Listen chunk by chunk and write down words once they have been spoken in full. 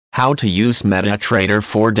How to use Metatrader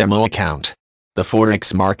for demo account. The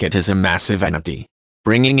Forex market is a massive entity,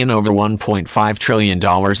 bringing in over $1.5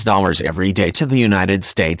 trillion every day to the United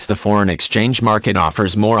States. The foreign exchange market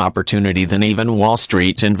offers more opportunity than even Wall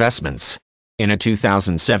Street investments. In a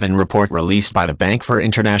 2007 report released by the Bank for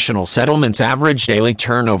International Settlements, average daily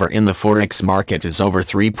turnover in the Forex market is over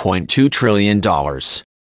 $3.2 trillion.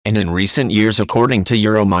 And in recent years, according to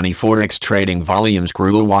Euromoney, Forex trading volumes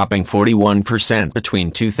grew a whopping 41% between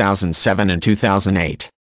 2007 and 2008.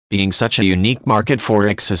 Being such a unique market,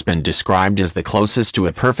 Forex has been described as the closest to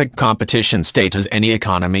a perfect competition state as any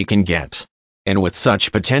economy can get. And with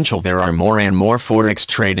such potential, there are more and more Forex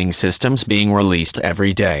trading systems being released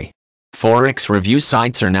every day. Forex review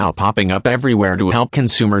sites are now popping up everywhere to help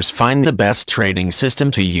consumers find the best trading system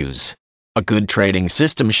to use. A good trading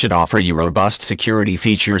system should offer you robust security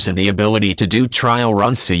features and the ability to do trial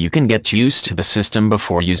runs so you can get used to the system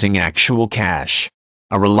before using actual cash.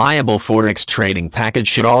 A reliable Forex trading package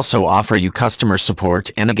should also offer you customer support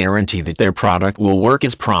and a guarantee that their product will work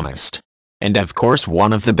as promised. And of course,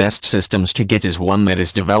 one of the best systems to get is one that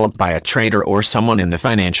is developed by a trader or someone in the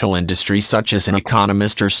financial industry, such as an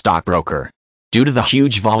economist or stockbroker. Due to the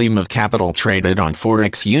huge volume of capital traded on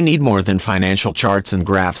Forex, you need more than financial charts and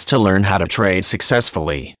graphs to learn how to trade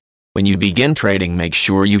successfully. When you begin trading, make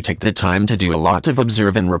sure you take the time to do a lot of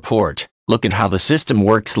observe and report. Look at how the system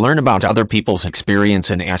works, learn about other people's experience,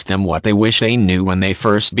 and ask them what they wish they knew when they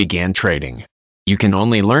first began trading. You can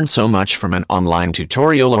only learn so much from an online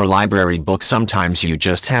tutorial or library book. Sometimes you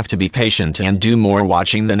just have to be patient and do more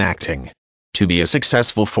watching than acting. To be a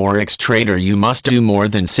successful Forex trader, you must do more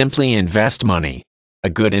than simply invest money. A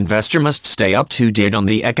good investor must stay up to date on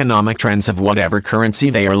the economic trends of whatever currency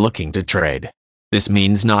they are looking to trade. This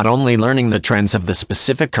means not only learning the trends of the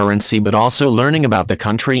specific currency, but also learning about the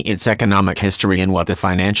country, its economic history, and what the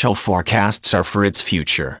financial forecasts are for its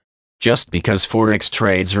future. Just because Forex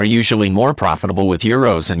trades are usually more profitable with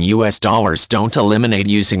euros and US dollars, don't eliminate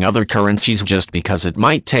using other currencies just because it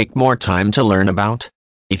might take more time to learn about.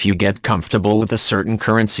 If you get comfortable with a certain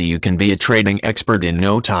currency, you can be a trading expert in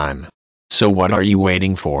no time. So what are you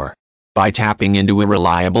waiting for? By tapping into a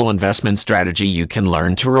reliable investment strategy, you can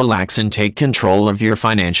learn to relax and take control of your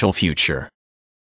financial future.